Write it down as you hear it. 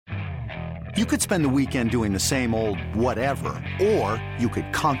You could spend the weekend doing the same old whatever, or you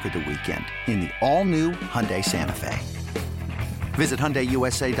could conquer the weekend in the all-new Hyundai Santa Fe. Visit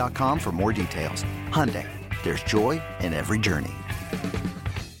HyundaiUSA.com for more details. Hyundai, there's joy in every journey.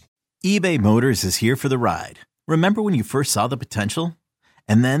 eBay Motors is here for the ride. Remember when you first saw the potential?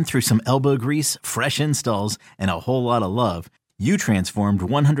 And then through some elbow grease, fresh installs, and a whole lot of love, you transformed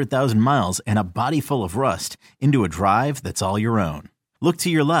 100,000 miles and a body full of rust into a drive that's all your own. Look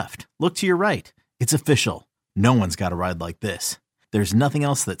to your left. Look to your right. It's official. No one's got a ride like this. There's nothing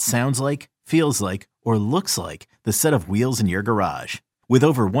else that sounds like, feels like, or looks like the set of wheels in your garage. With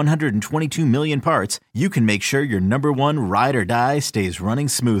over 122 million parts, you can make sure your number one ride or die stays running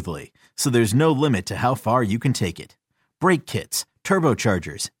smoothly. So there's no limit to how far you can take it. Brake kits,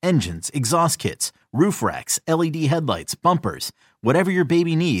 turbochargers, engines, exhaust kits, roof racks, LED headlights, bumpers, whatever your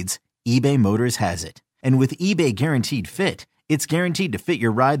baby needs, eBay Motors has it. And with eBay Guaranteed Fit, it's guaranteed to fit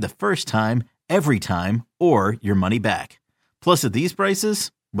your ride the first time, every time, or your money back. Plus, at these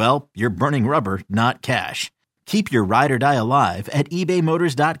prices, well, you're burning rubber, not cash. Keep your ride or die alive at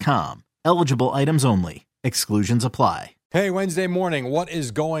ebaymotors.com. Eligible items only. Exclusions apply. Hey, Wednesday morning, what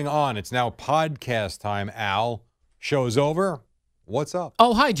is going on? It's now podcast time, Al. Show's over. What's up?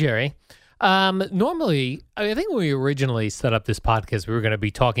 Oh, hi, Jerry. Normally, I think when we originally set up this podcast, we were going to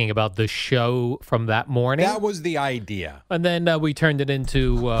be talking about the show from that morning. That was the idea. And then we turned it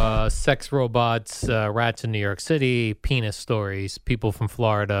into sex robots, rats in New York City, penis stories, people from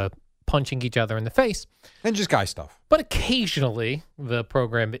Florida punching each other in the face. And just guy stuff. But occasionally, the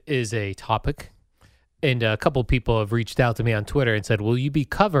program is a topic. And a couple people have reached out to me on Twitter and said, will you be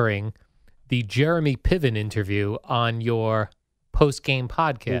covering the Jeremy Piven interview on your post-game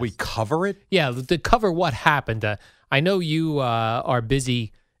podcast? Will we cover it? Yeah, to cover what happened. I know you are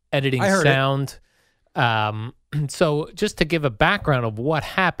busy editing sound. So just to give a background of what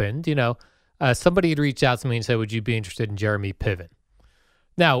happened, somebody had reached out to me and said, would you be interested in Jeremy Piven?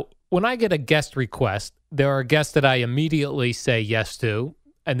 Now, when I get a guest request, there are guests that I immediately say yes to,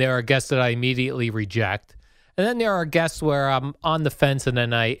 and there are guests that I immediately reject. And then there are guests where I'm on the fence, and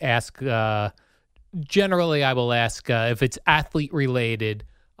then I ask, generally I will ask, if it's athlete related,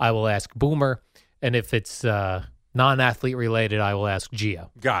 I will ask Boomer. And if it's non-athlete related, I will ask Gio.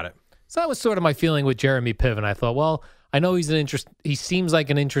 Got it. So that was sort of my feeling with Jeremy Piven. I thought, well, I know he seems like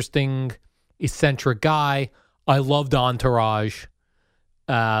an interesting, eccentric guy. I loved Entourage.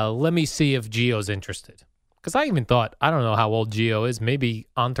 Let me see if Gio's interested. Because I even thought, I don't know how old Gio is. Maybe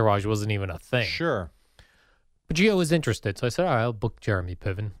Entourage wasn't even a thing. Sure. But Gio was interested. So I said, all right, I'll book Jeremy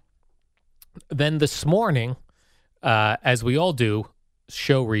Piven. Then this morning, as we all do,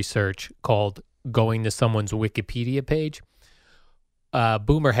 show research called going to someone's Wikipedia page.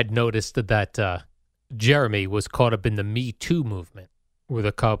 Boomer had noticed that Jeremy was caught up in the Me Too movement with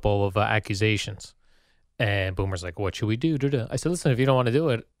a couple of accusations. And Boomer's like, what should we do? I said, listen, if you don't want to do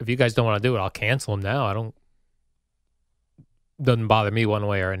it, if you guys don't want to do it, I'll cancel him now. Doesn't bother me one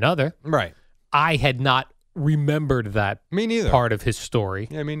way or another. Right. I had not remembered that me neither. Part of his story.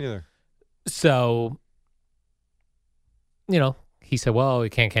 Yeah, me neither. So, he said, well, we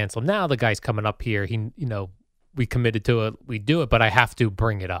can't cancel him now. The guy's coming up here. We committed to it. We do it, but I have to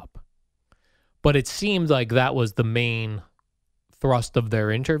bring it up. But it seemed like that was the main thrust of their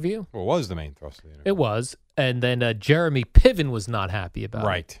interview. Well, it was the main thrust of the interview. It was. And then Jeremy Piven was not happy about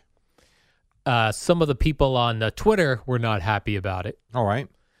it. Right. Some of the people on Twitter were not happy about it. All right.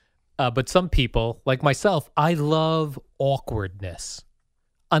 But some people, like myself, I love awkwardness.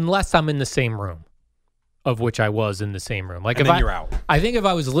 Unless I'm in the same room, of which I was in the same room. Like, and then you're out. I think if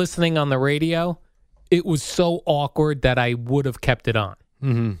I was listening on the radio, it was so awkward that I would have kept it on.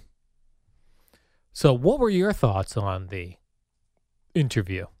 Mm-hmm. So what were your thoughts on the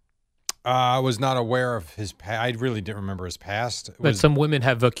interview? I was not aware of his past. I really didn't remember his past. But some women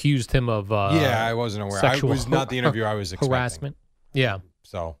have accused him of yeah, I wasn't aware. I was not the interview I was expecting. Harassment. Yeah.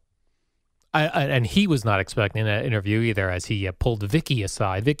 So. And he was not expecting that interview either, as he pulled Vicky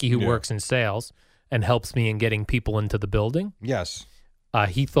aside. Vicky, who works in sales and helps me in getting people into the building. Yes.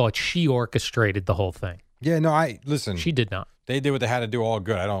 He thought she orchestrated the whole thing. Yeah, no, listen. She did not. They did what they had to do, all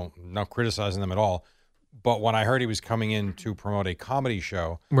good. I'm not criticizing them at all. But when I heard he was coming in to promote a comedy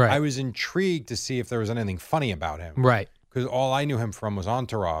show, right. I was intrigued to see if there was anything funny about him. Right. Because all I knew him from was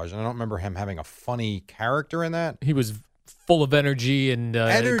Entourage, and I don't remember him having a funny character in that. He was full of energy and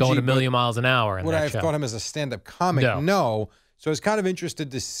going a million miles an hour in would that I have show. thought him as a stand-up comic? No. So I was kind of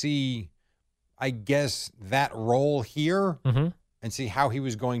interested to see, I guess, that role here and see how he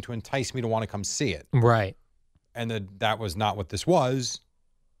was going to entice me to want to come see it. Right. And that was not what this was.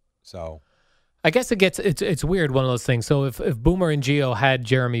 So I guess it's weird, one of those things. So if Boomer and Gio had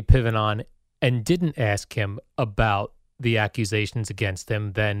Jeremy Piven on and didn't ask him about the accusations against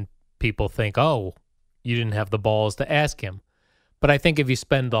him, then people think, oh, you didn't have the balls to ask him. But I think if you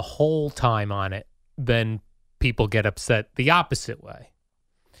spend the whole time on it, then people get upset the opposite way.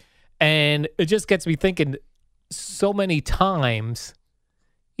 And it just gets me thinking so many times,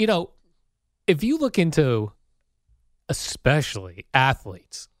 you know, if you look into especially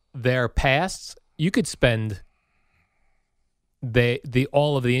athletes, their pasts, you could spend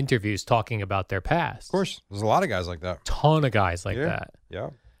all of the interviews talking about their past. Of course, there's a lot of guys like that. Ton of guys like that. Yeah.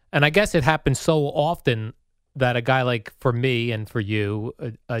 And I guess it happens so often that a guy like for me and for you,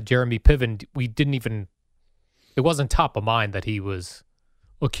 Jeremy Piven, it wasn't top of mind that he was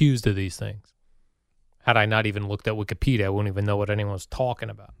accused of these things. Had I not even looked at Wikipedia, I wouldn't even know what anyone was talking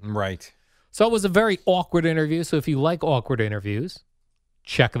about. Right. So it was a very awkward interview. So if you like awkward interviews,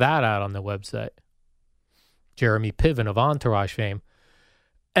 check that out on the website. Jeremy Piven of Entourage fame.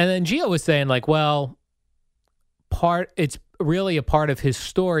 And then Gio was saying, like, well, it's really a part of his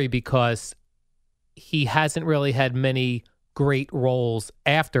story because he hasn't really had many great roles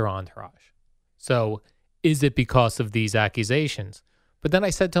after Entourage. So is it because of these accusations? But then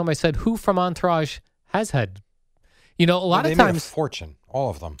I said to him, who from Entourage has had, a lot of times, made a fortune, all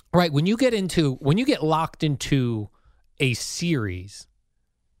of them. Right. When you get locked into a series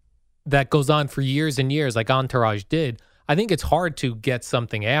that goes on for years and years, like Entourage did, I think it's hard to get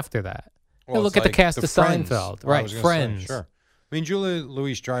something after that. Well, look at like the cast of Friends. Seinfeld, right? Friends. Say, sure. I mean, Julia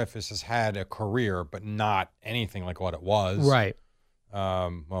Louis-Dreyfus has had a career, but not anything like what it was. Right.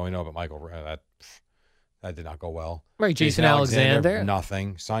 Well, we know about Michael. That did not go well. Right. Jason Alexander.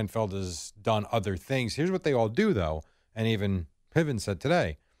 Nothing. Seinfeld has done other things. Here's what they all do, though. And even Piven said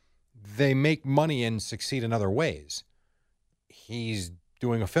today, they make money and succeed in other ways. He's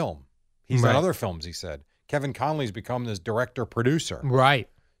doing a film. He's done other films, he said. Kevin Conley's become this director-producer. Right.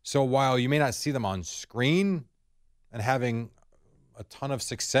 So while you may not see them on screen and having a ton of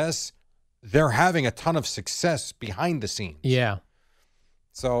success, they're having a ton of success behind the scenes. Yeah.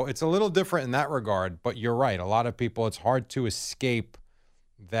 So it's a little different in that regard, but you're right. A lot of people, it's hard to escape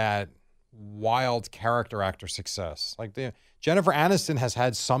that wild character actor success. Like Jennifer Aniston has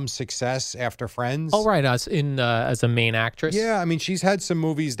had some success after Friends. Oh, right. As a main actress. Yeah. I mean, she's had some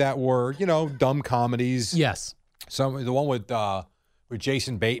movies that were, dumb comedies. Yes. The one with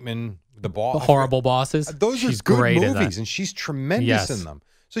Jason Bateman, The Horrible Bosses. Those are good movies, and she's tremendous in them.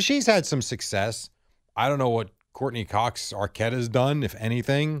 So she's had some success. I don't know what Courtney Cox Arquette has done, if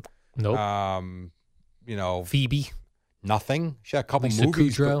anything. Nope. Phoebe. Nothing. She had a couple Lisa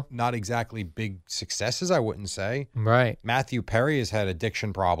movies, Kudrow. but not exactly big successes, I wouldn't say. Right. Matthew Perry has had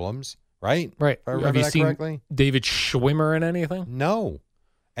addiction problems, right? Right. If I remember that correctly. David Schwimmer in anything? No.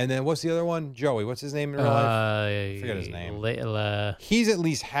 And then what's the other one? Joey. What's his name in real life? I forget his name. He's at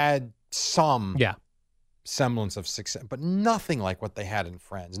least had some semblance of success, but nothing like what they had in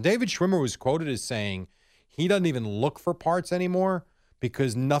Friends. And David Schwimmer was quoted as saying he doesn't even look for parts anymore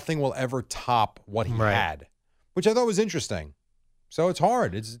because nothing will ever top what he had, which I thought was interesting. So it's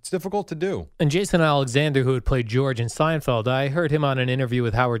hard. It's difficult to do. And Jason Alexander, who had played George in Seinfeld, I heard him on an interview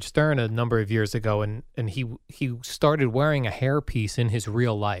with Howard Stern a number of years ago, and he started wearing a hairpiece in his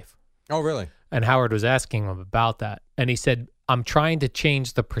real life. Oh, really? And Howard was asking him about that. And he said, I'm trying to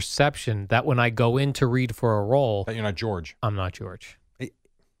change the perception that when I go in to read for a role, that you're not George. I'm not George.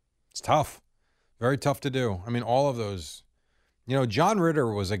 It's tough. Very tough to do. I mean, all of those. John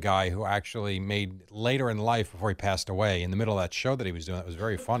Ritter was a guy who actually made later in life, before he passed away, in the middle of that show that he was doing, that was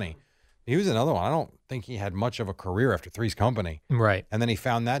very funny. He was another one. I don't think he had much of a career after Three's Company. Right. And then he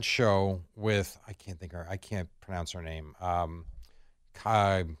found that show with, I can't pronounce her name.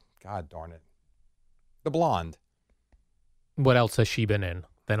 God darn it. The blonde. What else has she been in?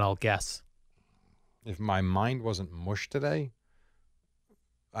 Then I'll guess. If my mind wasn't mush today,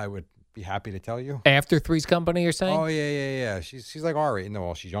 I would be happy to tell you. After Three's Company, you're saying? Oh, yeah. She's like Ari. No,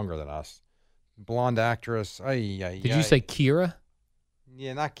 well, she's younger than us. Blonde actress. Did you say Kira?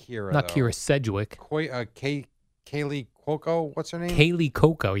 Yeah, not Kira. Not Kira Sedgwick. Kaylee Cuoco. What's her name? Kaylee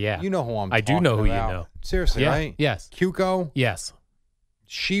Cuoco, yeah. You know who I'm talking about. I do know who you know. Seriously, right? Yes. Cuoco? Yes.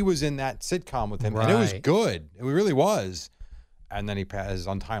 She was in that sitcom with him, right. And it was good. It really was. And then he passed his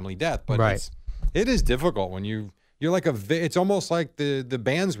untimely death. But it is difficult when you're like it's almost like the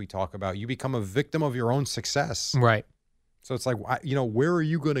bands we talk about. You become a victim of your own success. Right. So it's like, where are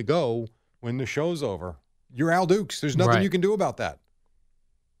you going to go when the show's over? You're Al Dukes. There's nothing you can do about that.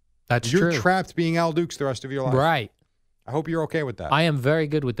 That's true. You're trapped being Al Dukes the rest of your life. Right. I hope you're okay with that. I am very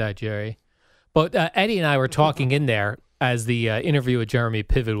good with that, Jerry. But Eddie and I were talking in there as the interview with Jeremy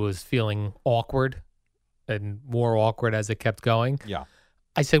Piven was feeling awkward and more awkward as it kept going. Yeah.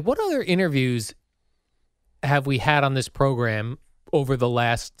 I said, what other interviews have we had on this program over the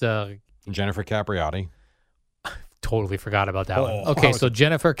last... Jennifer Capriati. Totally forgot about that one. Okay, so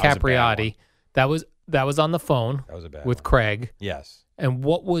Jennifer Capriati, that was on the phone. That was a bad with one. Craig. Yes. And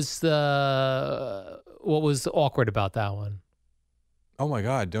what was awkward about that one? Oh my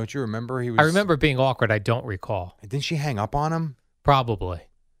God! Don't you remember? I remember being awkward. I don't recall. Didn't she hang up on him? Probably.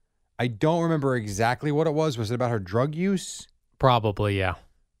 I don't remember exactly what it was. Was it about her drug use? Probably, yeah.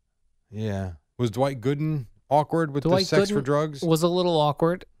 Yeah. Was Dwight Gooden awkward with the sex for drugs? Was a little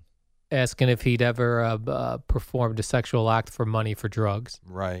awkward, asking if he'd ever performed a sexual act for money for drugs.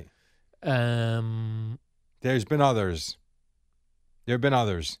 Right. There's been others. There have been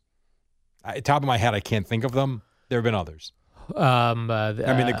others. Top of my head, I can't think of them. There have been others.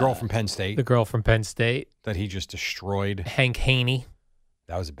 The girl from Penn State. The girl from Penn State. That he just destroyed. Hank Haney.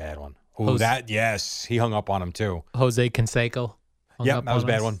 That was a bad one. Yes. He hung up on him, too. Jose Canseco. Yep, that was a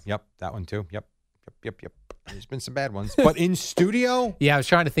bad one. Yep, that one, too. Yep. There's been some bad ones. But in studio? Yeah, I was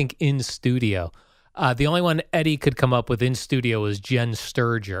trying to think in studio. The only one Eddie could come up with in studio was Jen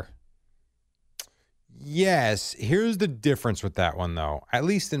Sturger. Yes. Here's the difference with that one, though. At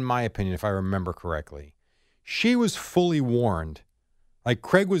least in my opinion, if I remember correctly. She was fully warned. Like,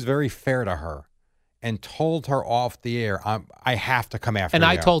 Craig was very fair to her and told her off the air, I have to come after you. And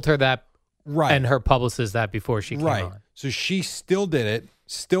I told her that, right, and her publicist that before she came on. So she still did it,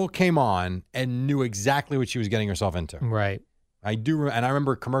 still came on, and knew exactly what she was getting herself into. Right. I do, and I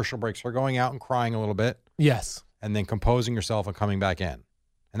remember commercial breaks, her going out and crying a little bit. Yes. And then composing herself and coming back in.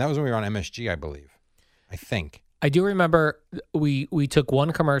 And that was when we were on MSG, I believe. I think. I do remember we took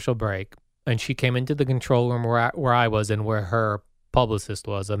one commercial break, and she came into the control room where I was and where her publicist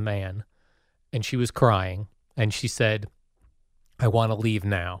was, a man, and she was crying, and she said, I want to leave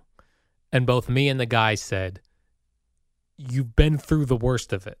now. And both me and the guy said, you've been through the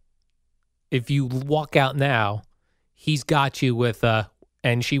worst of it. If you walk out now, he's got you with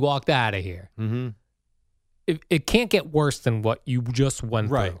and she walked out of here. Mm-hmm. It can't get worse than what you just went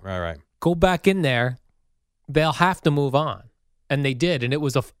through. Right. Go back in there. They'll have to move on. And they did. And it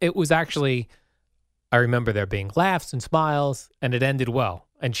was actually, I remember there being laughs and smiles, and it ended well.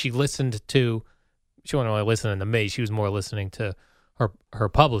 And she wasn't only listening to me. She was more listening to her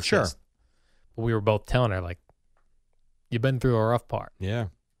publicist. Sure. But we were both telling her, like, you've been through a rough part. Yeah.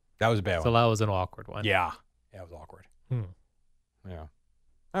 That was a bad one. So that was an awkward one. Yeah. Yeah, it was awkward. Yeah.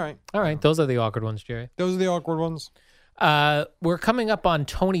 All right. Those are the awkward ones, Jerry. Those are the awkward ones. We're coming up on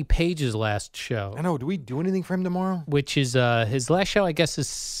Tony Page's last show. I know. Do we do anything for him tomorrow? Which is his last show, I guess,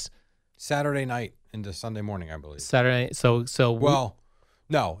 is Saturday night into Sunday morning, I believe. Saturday. So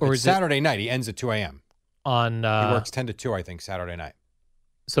no, or it's Saturday night. He ends at 2 a.m. He works 10 to 2, I think, Saturday night.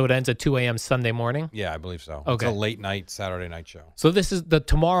 So it ends at 2 a.m. Sunday morning? Yeah, I believe so. Okay. It's a late night Saturday night show. So this is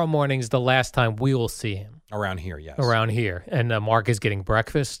tomorrow morning is the last time we will see him. Around here, yes. Around here. And Mark is getting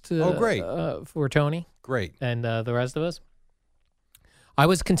breakfast great. For Tony. Great. And the rest of us. I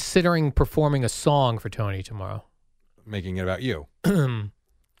was considering performing a song for Tony tomorrow. Making it about you.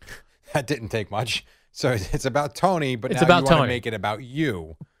 That didn't take much. So it's about Tony, but it's now about you want to make it about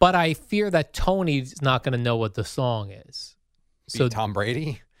you. But I fear that Tony's not going to know what the song is. Beat Tom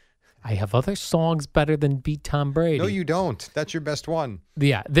Brady? I have other songs better than Beat Tom Brady. No, you don't. That's your best one.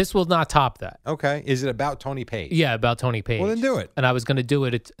 Yeah, this will not top that. Okay. Is it about Tony Page? Yeah, about Tony Page. Well, then do it. And I was going to do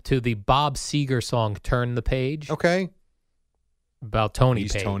it to the Bob Seger song, Turn the Page. Okay. About Tony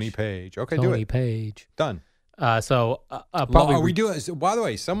Page. He's Tony Page. Okay, Tony do it. Page. Done. Probably. Are we doing? By the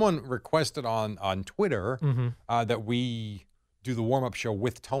way, someone requested on Twitter that we do the warm-up show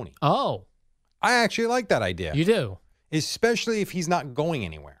with Tony. Oh. I actually like that idea. You do? Especially if he's not going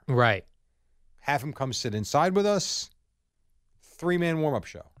anywhere. Right. Have him come sit inside with us. 3-man warm-up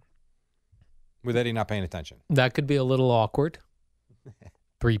show. With Eddie not paying attention. That could be a little awkward.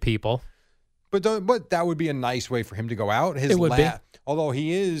 3 people. But that would be a nice way for him to go out. It would be. Although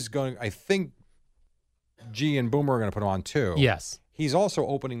he is going, I think G and Boomer are going to put him on too. Yes. He's also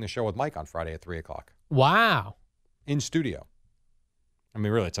opening the show with Mike on Friday at 3 o'clock. Wow. In studio. I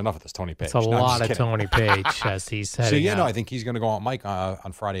mean, really, it's enough of this Tony Page. It's a lot of Tony Page as he's heading out. I think he's going to go on Mike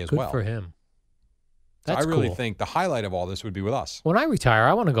on Friday as well. Good for him. So That's I really cool. think the highlight of all this would be with us. When I retire,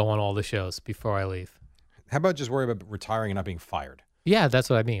 I want to go on all the shows before I leave. How about just worry about retiring and not being fired? Yeah, that's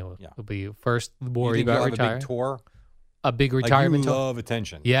what I mean. Yeah. It'll be first worry you think about you'll have retiring. a big tour? A big retirement tour? tour? You love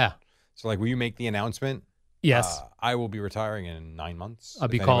attention. Yeah. So, will you make the announcement? Yes. I will be retiring in 9 months. I'll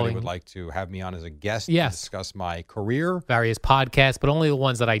be if calling. Anybody would like to have me on as a guest to Yes. discuss my career. Various podcasts, but only the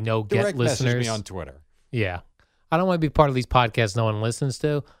ones that I know get Direct listeners. message me on Twitter. Yeah. I don't want to be part of these podcasts no one listens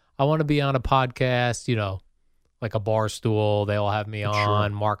to. I want to be on a podcast, like a Barstool. They all have me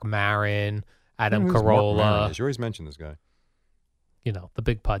on. Mark Maron, Adam Who's Carolla. Mark Maron? You always mention this guy. You know, the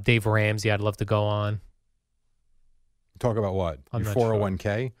big pod. Dave Ramsey, I'd love to go on. Talk about what? Your 401k?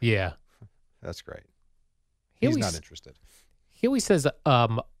 Sure. Yeah. That's great. He's not interested. He always says,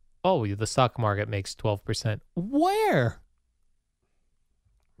 the stock market makes 12%. Where?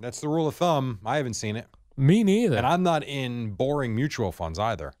 That's the rule of thumb. I haven't seen it. Me neither. And I'm not in boring mutual funds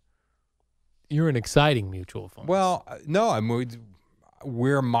either. You're an exciting mutual fund. Well, no,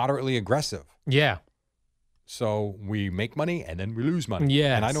 we're moderately aggressive. Yeah. So we make money and then we lose money.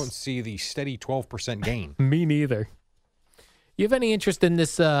 Yes. And I don't see the steady 12% gain. Me neither. You have any interest in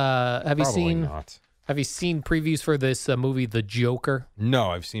this? Probably not. Have you seen previews for this movie, The Joker?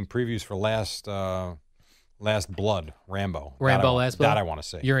 No, I've seen previews for Last Blood, Rambo. Last Blood? That I want to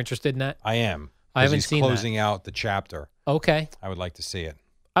see. You're interested in that? I am. I haven't seen closing out the chapter. Okay. I would like to see it.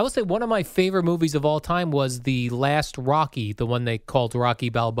 I will say one of my favorite movies of all time was the last Rocky, the one they called Rocky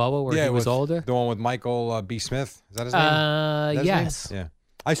Balboa, where he was older. The one with Michael B. Smith. Is that his name? Yes. Yeah.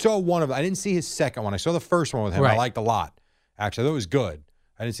 I saw one of them. I didn't see his second one. I saw the first one with him. Right. I liked a lot. Actually, I thought it was good.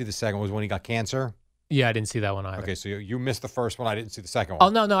 I didn't see the second one. Was when he got cancer. Yeah, I didn't see that one either. Okay, so you missed the first one. I didn't see the second Oh,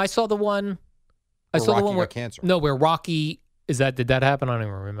 one. no, I saw the one. Where Rocky got cancer. No, where Rocky did that happen? I don't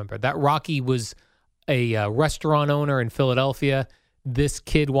even remember. That Rocky was a restaurant owner in Philadelphia. This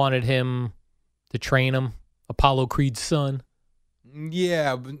kid wanted him to train him. Apollo Creed's son.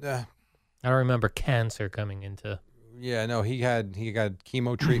 Yeah. I don't remember cancer coming into. Yeah, no, he got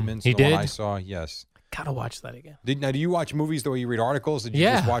chemo treatments. He did? One I saw, yes. Gotta watch that again. Now, do you watch movies the way you read articles? Did you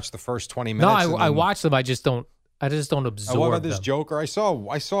Yeah. just watch the first 20 minutes? No, I watch them. I just don't absorb what about this them. Joker? I saw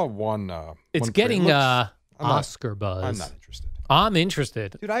one. It's one getting Oscar buzz. buzz. I'm not interested. I'm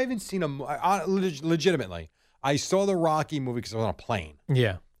interested. Dude, I haven't seen legitimately. I saw the Rocky movie because I was on a plane.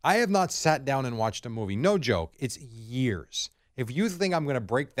 Yeah. I have not sat down and watched a movie. No joke. It's years. If you think I'm going to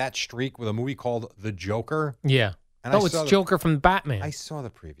break that streak with a movie called The Joker. Yeah. And it's Joker from Batman. I saw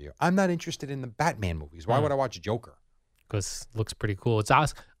the preview. I'm not interested in the Batman movies. Why would I watch Joker? Because it looks pretty cool. It's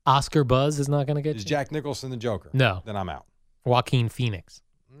Oscar buzz is not going to get Is you? Jack Nicholson the Joker? No. Then I'm out. Joaquin Phoenix.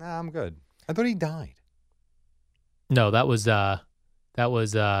 Nah, I'm good. I thought he died. No, that was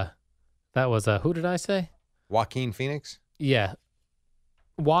who did I say? Joaquin Phoenix? Yeah.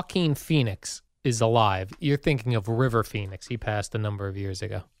 Joaquin Phoenix is alive. You're thinking of River Phoenix. He passed a number of years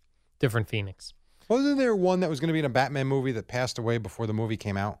ago. Different Phoenix. Wasn't there one that was going to be in a Batman movie that passed away before the movie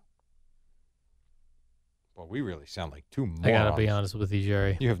came out? Well, we really sound like two morons. I got to be honest with you,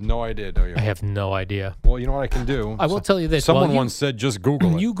 Jerry. You have no idea, do you? I have no idea. Well, you know what I can do? I will tell you this. Someone once said, just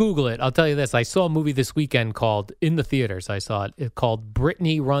Google it. You Google it. I'll tell you this. I saw a movie this weekend called, in the theaters, I saw it. It's called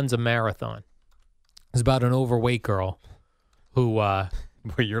Brittany Runs a Marathon. It's about an overweight girl who Well,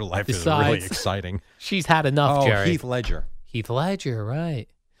 your life is really exciting. She's had enough, Jerry. Heath Ledger. Heath Ledger, right.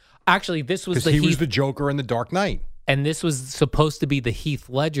 Actually, this was he was the Joker in The Dark Knight. And this was supposed to be the Heath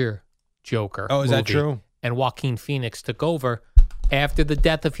Ledger Joker. Oh, is that true? And Joaquin Phoenix took over after the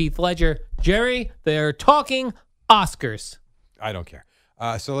death of Heath Ledger. Jerry, they're talking Oscars. I don't care.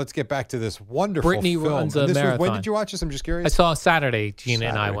 So let's get back to this wonderful Brittany film. Runs a Marathon. When did you watch this? I'm just curious. I saw Saturday. Gina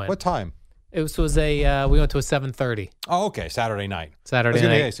and I went. What time? It was we went to a 7:30. Oh, okay. Saturday night. Saturday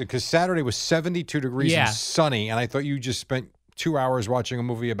night. Because Saturday was 72 degrees and sunny, and I thought you just spent 2 hours watching a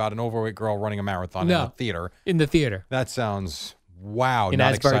movie about an overweight girl running a marathon in the theater. In the theater. That sounds, wow, in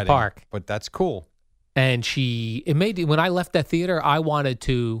not Asbury exciting. Park. But that's cool. And when I left that theater, I wanted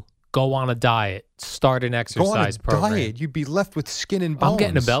to go on a diet, start an exercise program. Diet? You'd be left with skin and bones. I'm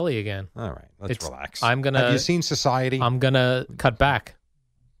getting a belly again. All right, let's relax. Have you seen Society? I'm going to cut back.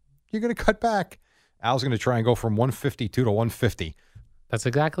 You're going to cut back. Al's going to try and go from 152 to 150. That's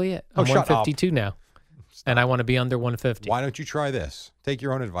exactly it. I'm 152 now. And I want to be under 150. Why don't you try this? Take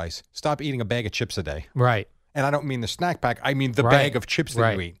your own advice. Stop eating a bag of chips a day. Right. And I don't mean the snack pack. I mean the bag of chips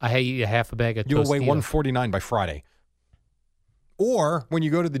that you eat. I eat a half a bag of You'll weigh 149 by Friday. Or when you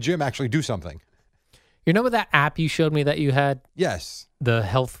go to the gym, actually do something. You remember that app you showed me that you had? Yes. The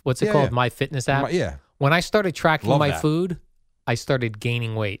health, what's it called? Yeah. My Fitness app? Yeah. When I started tracking my food, I started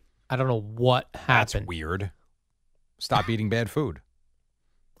gaining weight. I don't know what happened. That's weird. Stop eating bad food.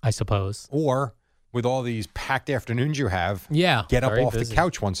 I suppose. Or with all these packed afternoons you have, get up off the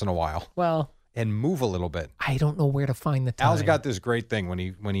couch once in a while. Well, and move a little bit. I don't know where to find the time. Al's got this great thing when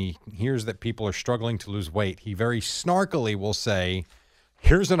he hears that people are struggling to lose weight. He very snarkily will say,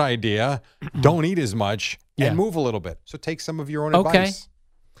 "Here's an idea: don't eat as much and move a little bit." So take some of your own advice.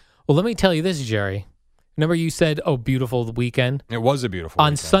 Well, let me tell you this, Jerry. Remember you said, "Oh, beautiful weekend." It was a beautiful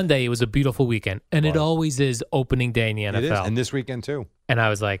On weekend. Sunday, it was a beautiful weekend, and it always is opening day in the NFL. It is, and this weekend too. And I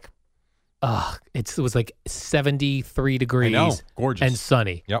was like, It was like 73 degrees. I know. Gorgeous. And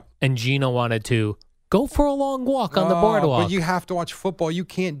sunny. Yep. And Gina wanted to go for a long walk on the boardwalk. But you have to watch football. You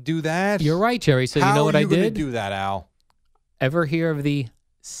can't do that. You're right, Jerry. So you know what I did? How are you going to do that, Al? Ever hear of the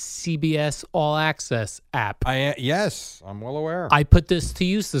CBS All Access app? Yes, I'm well aware. I put this to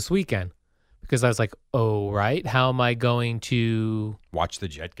use this weekend because I was like, oh, right. How am I going to watch the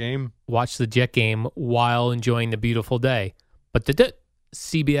Jet game? Watch the Jet game while enjoying the beautiful day. But the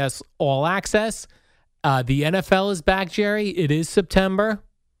CBS All Access, the NFL is back, Jerry. It is September.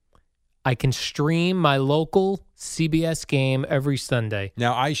 I can stream my local CBS game every Sunday.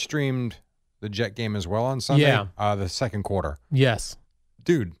 Now, I streamed the Jet game as well on Sunday. Yeah. The second quarter. Yes.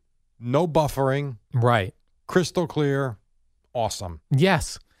 Dude, no buffering. Right. Crystal clear. Awesome.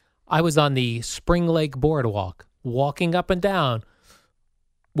 Yes. I was on the Spring Lake Boardwalk, walking up and down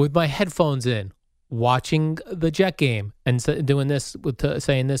with my headphones in, watching the Jet game and doing this,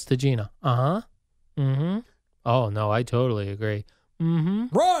 saying this to Gina. Uh-huh. Mm-hmm. Oh, no, I totally agree. Mm-hmm.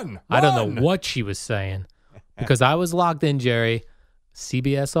 Run! I don't know what she was saying because I was locked in, Jerry.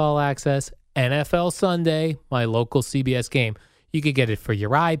 CBS All Access, NFL Sunday, my local CBS game. You could get it for your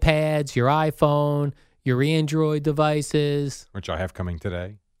iPads, your iPhone, your Android devices. Which I have coming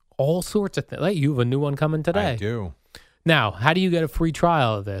today. All sorts of things. Like, you have a new one coming today. I do. Now, how do you get a free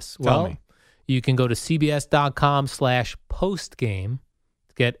trial of this? Tell me. You can go to cbs.com/postgame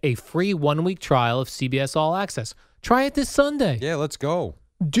to get a free 1-week trial of CBS All Access. Try it this Sunday. Yeah, let's go.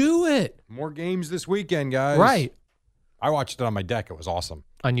 Do it. More games this weekend, guys. Right. I watched it on my deck. It was awesome.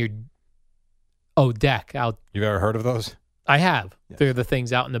 On your deck out. You've ever heard of those? I have. Yes. They're the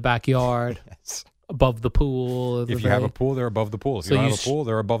things out in the backyard, Yes. above the pool. If you have a pool, they're above the pool. If So you don't you have a pool,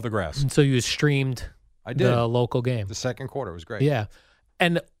 they're above the grass. So you streamed I did. the local game. The second quarter was great. Yeah.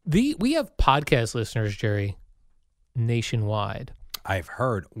 And we have podcast listeners, Jerry, nationwide. I've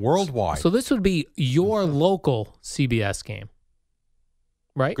heard worldwide. So this would be your local CBS game,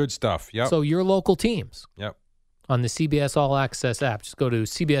 right? Good stuff. Yep. So your local teams. Yep. On the CBS All Access app. Just go to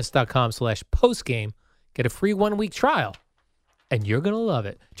cbs.com/postgame, get a free 1-week trial, and you're going to love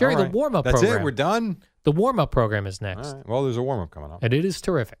it. Jerry, All the right. warm-up That's program. it. We're done. The warm-up program is next. All right. Well, there's a warm-up coming up. And it is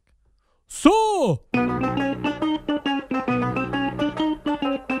terrific. So...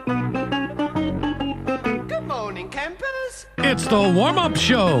 It's the warm-up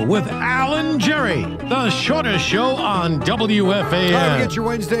show with Al and Jerry, the shortest show on WFAN. Time to get your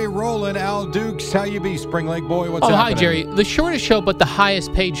Wednesday rolling. Al Dukes, how you be, Spring Lake boy? What's happening? Hi, Jerry. The shortest show, but the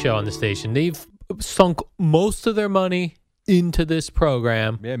highest paid show on the station. They've sunk most of their money into this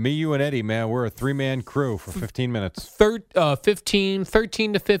program. Yeah, me, you, and Eddie, man. We're a 3-man crew for 15 minutes. 13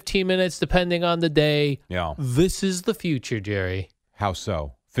 to 15 minutes, depending on the day. Yeah. This is the future, Jerry. How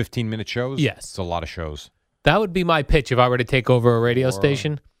so? 15-minute shows? Yes. It's a lot of shows. That would be my pitch if I were to take over a radio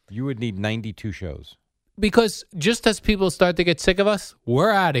station. You would need 92 shows. Because just as people start to get sick of us,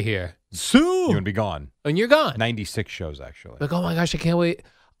 we're out of here. Soon. You would be gone. And you're gone. 96 shows, actually. Like, oh my gosh, I can't wait.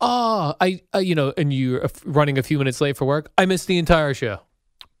 Oh, and you're running a few minutes late for work. I missed the entire show.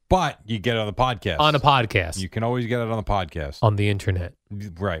 But you get it on the podcast. On a podcast. You can always get it on the podcast. On the internet.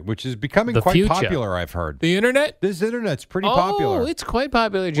 Right, which is becoming The quite future. popular, I've heard. The internet? This internet's pretty popular. Oh, it's quite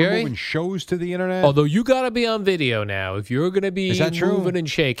popular, We're Jerry. moving shows to the internet. Although you got to be on video now if you're going to be Is that true? moving and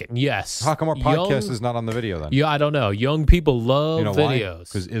shaking. Yes. How come our podcast is not on the video then? Yeah, I don't know. Young people love You know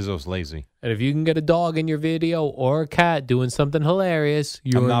videos. Because Izzo's lazy. And if you can get a dog in your video or a cat doing something hilarious,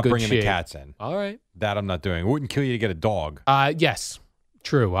 you're I'm not in good bringing shape. the cats in. All right. That I'm not doing. It wouldn't kill you to get a dog. Yes.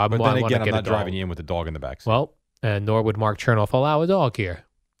 True. But then again, I'm not driving you in with the dog in the back seat. Well, and nor would Mark Chernoff allow a dog here.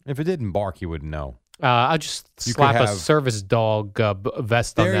 If it didn't bark, you wouldn't know. I'll just You slap could a have- service dog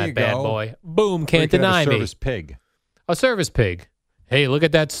vest on There that you bad go. boy. Boom, Or you can't could have deny a me. service pig. A service pig. Hey, look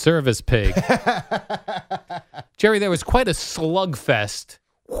at that service pig. Jerry, there was quite a slugfest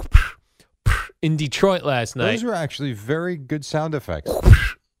in Detroit last night. Those were actually very good sound effects.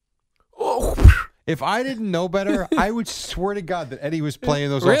 If I didn't know better, I would swear to God that Eddie was playing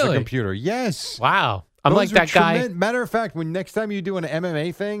those off the Really? computer. Yes. Wow. I'm Those like were that guy. Matter of fact, when next time you do an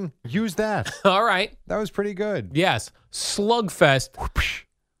MMA thing, use that. All right. That was pretty good. Yes. Slugfest.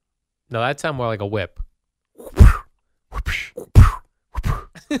 No, that sounds more like a whip.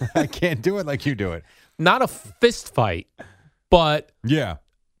 I can't do it like you do it. Not a fist fight, but Yeah.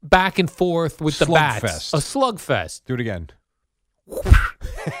 back and forth with the bats. Slugfest. A slugfest. Do it again.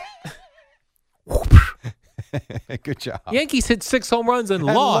 Good job. Yankees hit 6 home runs and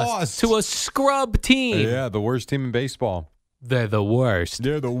And lost lost. to a scrub team. Yeah, the worst team in baseball. They're the worst.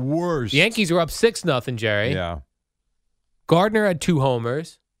 They're the worst. The Yankees were up 6-0, Jerry. Yeah. Gardner had 2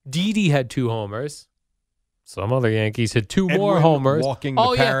 homers. Didi had 2 homers. Some other Yankees hit 2 more homers. Walking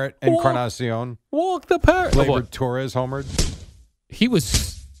the Parrot, Encarnacion. Walk the Parrot. Gleyber Torres homered. He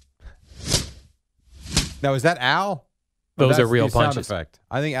was. Now, is that Al? Those are real punches. Sound effect.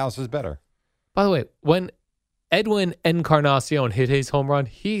 I think Al's is better. By the way, when Edwin Encarnacion hit his home run,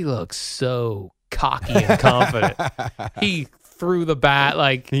 he looked so cocky and confident. He threw the bat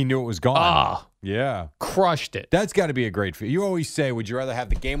like he knew it was gone. Yeah. Crushed it. That's got to be a great feeling. You always say, would you rather have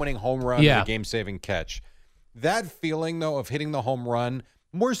the game-winning home run or the game-saving catch? That feeling, though, of hitting the home run,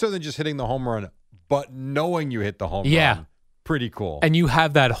 more so than just hitting the home run, but knowing you hit the home run, pretty cool. And you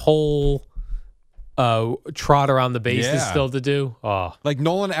have that whole trot around the bases still to do. Oh. Like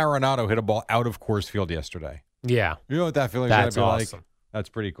Nolan Arenado hit a ball out of Coors Field yesterday. Yeah. You know what that feeling is going to be awesome. like? That's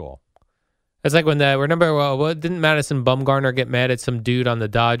pretty cool. It's like when didn't Madison Bumgarner get mad at some dude on the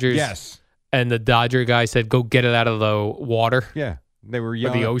Dodgers? Yes. And the Dodger guy said, go get it out of the water. Yeah. They were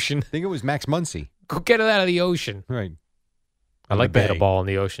yelling. Or the ocean. I think it was Max Muncy. Go get it out of the ocean. Right. I like to hit a ball in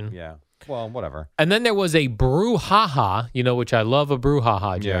the ocean. Yeah. Well, whatever. And then there was a brouhaha, which I love a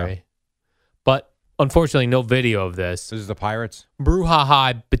brouhaha, Jerry. Yeah. But unfortunately, no video of this. This is the Pirates?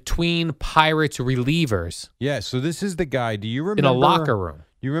 Brouhaha between Pirates relievers. Yeah, so this is the guy. Do you remember? In a locker room.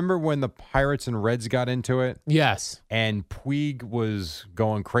 You remember when the Pirates and Reds got into it? Yes. And Puig was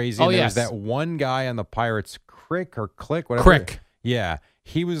going crazy. Oh, and there yes. was that one guy on the Pirates, Crick, whatever. Crick. Yeah.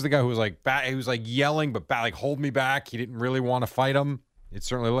 He was the guy who was like, he was like yelling, but like, hold me back. He didn't really want to fight him. It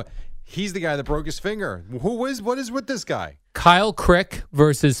certainly, he's the guy that broke his finger. What is with this guy? Kyle Crick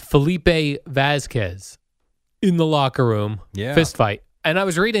versus Felipe Vasquez in the locker room. Yeah. Fist fight. And I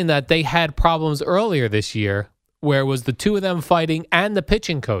was reading that they had problems earlier this year where it was the two of them fighting and the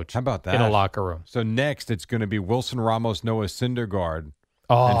pitching coach. How about that? In a locker room. So next it's going to be Wilson Ramos, Noah Syndergaard,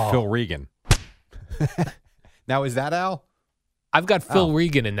 and Phil Regan. Now, is that Al? I've got Phil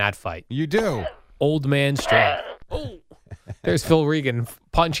Regan in that fight. You do? Old man strength. Oh, there's Phil Regan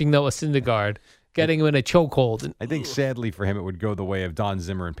punching Noah Syndergaard, getting him in a chokehold. I think sadly for him it would go the way of Don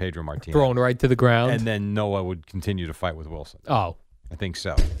Zimmer and Pedro Martinez. Thrown right to the ground. And then Noah would continue to fight with Wilson. Oh. I think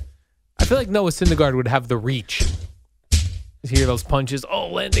so. I feel like Noah Syndergaard would have the reach. You hear those punches,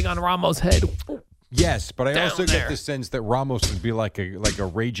 landing on Ramos' head. Yes, but I also get the sense that Ramos would be like a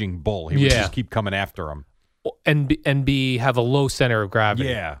raging bull. He would just keep coming after him. And have a low center of gravity.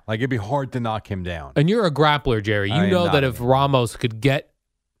 Yeah, like it'd be hard to knock him down. And you're a grappler, Jerry. You know that if Ramos could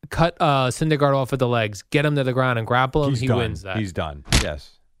cut Syndergaard off of the legs, get him to the ground and grapple him, he wins that. He's done.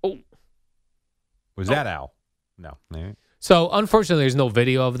 Yes. Was that Al? No. Right. So, unfortunately, there's no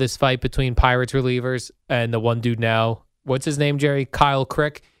video of this fight between Pirates relievers and the one dude now. What's his name, Jerry? Kyle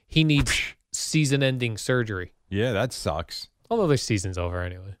Crick. He needs season-ending surgery. Yeah, that sucks. Although their season's over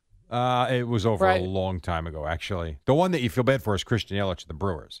anyway. It was over a long time ago, actually. The one that you feel bad for is Christian Yelich, the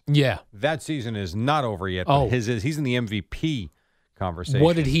Brewers. Yeah. That season is not over yet. But he's in the MVP conversation.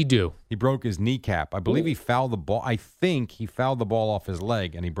 What did he do? He broke his kneecap. I believe he fouled the ball. I think he fouled the ball off his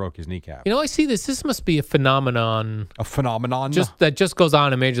leg and he broke his kneecap. I see this. This must be a phenomenon. A phenomenon? That just goes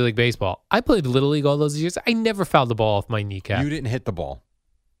on in Major League Baseball. I played Little League all those years. I never fouled the ball off my kneecap. You didn't hit the ball.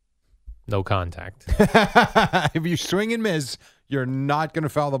 No contact. If you swing and miss, you're not going to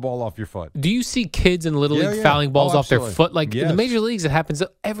foul the ball off your foot. Do you see kids in Little League fouling balls off their foot? Like in the Major Leagues, it happens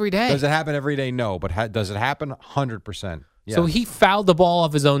every day. Does it happen every day? No. But does it happen? 100%. Yes. So he fouled the ball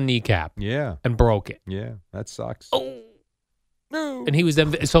off his own kneecap. Yeah. And broke it. Yeah. That sucks. Oh. No. And he was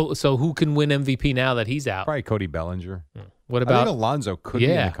so who can win MVP now that he's out? Probably Cody Bellinger. What about I think Alonso could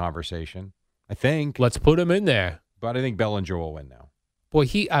be in the conversation. I think. Let's put him in there. But I think Bellinger will win now. Boy,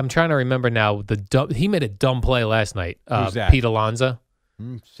 I'm trying to remember now. He made a dumb play last night. Who's that? Pete Alonso.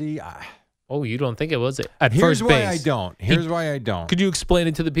 You don't think it was it at first base? Here's why I don't. Could you explain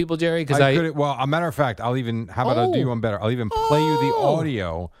it to the people, Jerry? Because well, a matter of fact, I'll even. How about I'll do you one better? I'll even play you the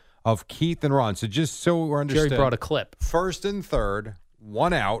audio of Keith and Ron. So just so we're understood. Jerry brought a clip. First and third,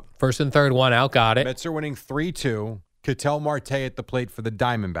 one out. First and third, one out. Got it. Mets are winning 3-2. Ketel Marte at the plate for the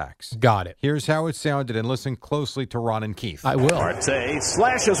Diamondbacks. Got it. Here's how it sounded, and listen closely to Ron and Keith. I will. Marte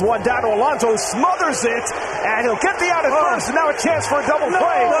slashes one down to Alonso, smothers it, and he'll get the out at first, and now a chance for a double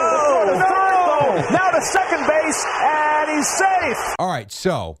play. Now to second base, and he's safe. All right,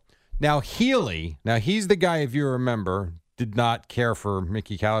 so now Healy, he's the guy, if you remember, did not care for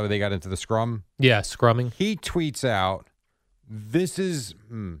Mickey Callaway. They got into the scrum. Yeah, scrumming. He tweets out, this is...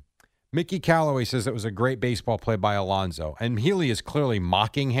 Mickey Callaway says it was a great baseball play by Alonso, and Healy is clearly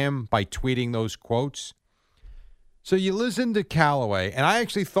mocking him by tweeting those quotes. So you listen to Callaway, and I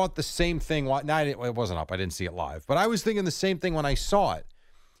actually thought the same thing. It wasn't up. I didn't see it live. But I was thinking the same thing when I saw it.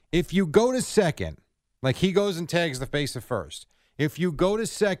 If you go to second, like he goes and tags the base at first, If you go to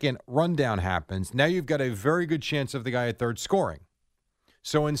second, rundown happens. Now you've got a very good chance of the guy at third scoring.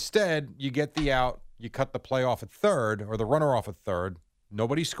 So instead, you get the out, you cut the play off at third, or the runner off at third.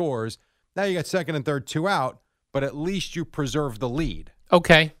 Nobody scores. Now you got second and third, 2 out, but at least you preserve the lead.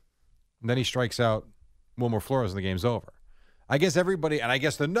 Okay. And then he strikes out Wilmer Flores and the game's over. I guess everybody, and I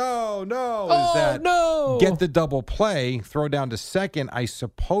guess the no is that get the double play, throw down to second, I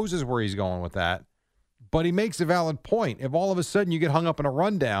suppose is where he's going with that. But he makes a valid point. If all of a sudden you get hung up in a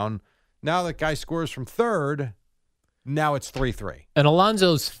rundown, now that guy scores from third, now it's 3-3. And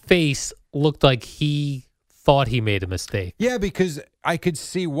Alonso's face looked like he thought he made a mistake. Yeah, because I could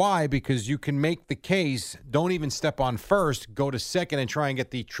see why, because you can make the case, don't even step on first, go to second and try and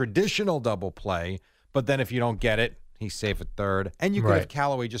get the traditional double play. But then if you don't get it, he's safe at third. And you could have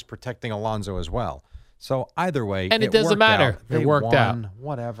Callaway just protecting Alonso as well. So either way, and it doesn't matter. It worked out.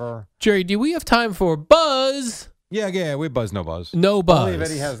 Whatever. Jerry, do we have time for Buzz? Yeah, we buzz, no buzz. No buzz. Only if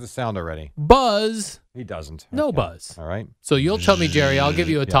Eddie has the sound already. Buzz. He doesn't. No buzz. All right. So you'll tell me, Jerry, I'll give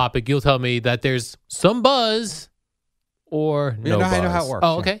you a topic. You'll tell me that there's some buzz or no buzz. I know how it works.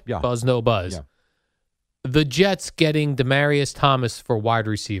 Oh, okay. Yeah. Buzz, no buzz. Yeah. The Jets getting Demaryius Thomas for wide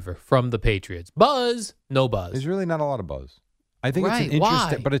receiver from the Patriots. Buzz, no buzz. There's really not a lot of buzz. I think it's an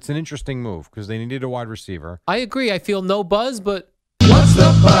interesting, but it's an interesting move because they needed a wide receiver. I agree. I feel no buzz, but what's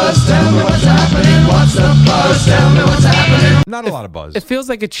the buzz? Tell me what's happening. What's the buzz? Tell me what's happening. Not a lot of buzz. It feels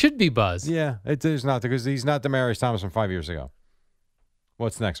like it should be buzz. Yeah, it is not because he's not Demaryius Thomas from 5 years ago.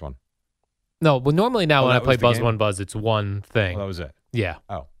 What's the next one? No, but normally now when I play Buzz One Buzz, it's one thing. Well, that was it. Yeah.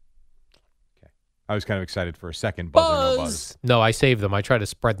 Oh. Okay. I was kind of excited for a second buzz or no buzz. No, I saved them. I try to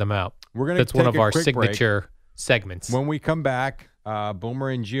spread them out. That's one of our signature segments. When we come back, Boomer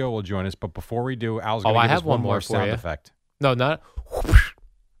and Gio will join us, but before we do, Al's going to give us one more sound effect. No, not.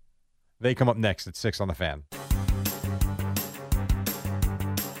 They come up next at 6 on the Fan.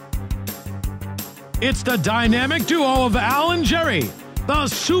 It's the dynamic duo of Al and Jerry, the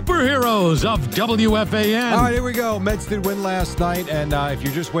superheroes of WFAN. All right, here we go. Mets did win last night, and if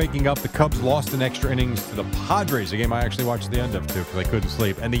you're just waking up, the Cubs lost in extra innings to the Padres, a game I actually watched the end of, too, because I couldn't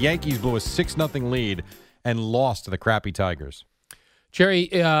sleep. And the Yankees blew a 6-0 lead and lost to the crappy Tigers. Jerry,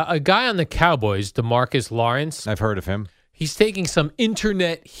 a guy on the Cowboys, DeMarcus Lawrence. I've heard of him. He's taking some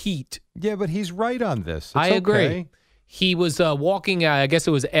internet heat. Yeah, but he's right on this. I agree. He was walking, I guess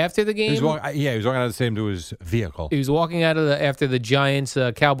it was after the game. He was walking out of the stadium to his vehicle. He was walking out of after the Giants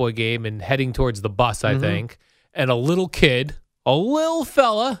Cowboy game and heading towards the bus, I think. And a little kid, a little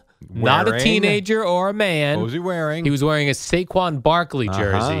fella, not a teenager or a man. What was he wearing? He was wearing a Saquon Barkley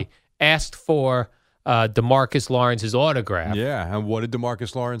jersey, asked for DeMarcus Lawrence's autograph. Yeah, and what did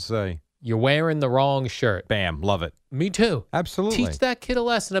DeMarcus Lawrence say? You're wearing the wrong shirt. Bam, love it. Me too. Absolutely. Teach that kid a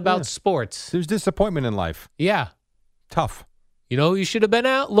lesson about sports. There's disappointment in life. Yeah. Tough. You know who you should have been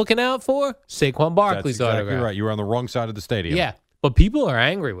looking out for? Saquon Barkley's That's exactly autograph. right. You were on the wrong side of the stadium. Yeah, but people are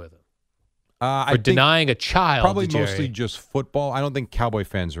angry with him for denying a child. Probably mostly just football. I don't think Cowboy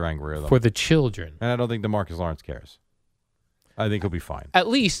fans are angry with him. For the children. And I don't think DeMarcus Lawrence cares. I think he'll be fine. At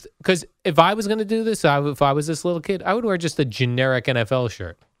least, because if I was going to do this, if I was this little kid, I would wear just a generic NFL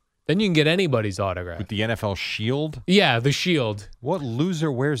shirt. Then you can get anybody's autograph. With the NFL shield? Yeah, the shield. What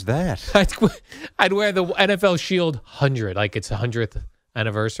loser wears that? I'd wear the NFL Shield 100, like it's 100th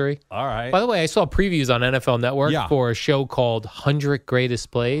anniversary. All right. By the way, I saw previews on NFL Network for a show called 100 Greatest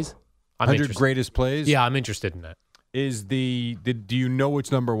Plays. 100 Greatest Plays? Yeah, I'm interested in that. Do you know which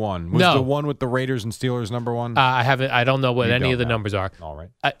number one? Was the one with the Raiders and Steelers number one? I haven't. I don't know what any of the numbers are. All right.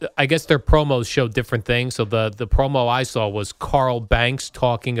 I guess their promos show different things. So the promo I saw was Carl Banks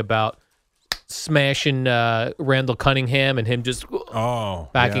talking about smashing Randall Cunningham and him just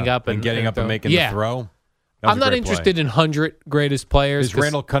backing up and getting up and making the throw. I'm not interested in 100 greatest players. Is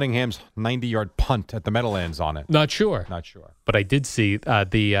Randall Cunningham's 90-yard punt at the Meadowlands on it? Not sure. But I did see the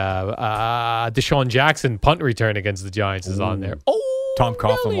Deshaun Jackson punt return against the Giants is on there. Oh, Tom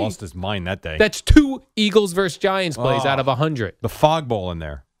Coughlin lost his mind that day. That's 2 Eagles versus Giants plays out of 100. The Fog Bowl in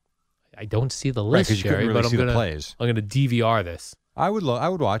there. I don't see the list, Jerry, really but I'm going to DVR this. I would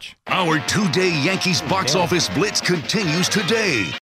watch. Our 2-day Yankees box office blitz continues today.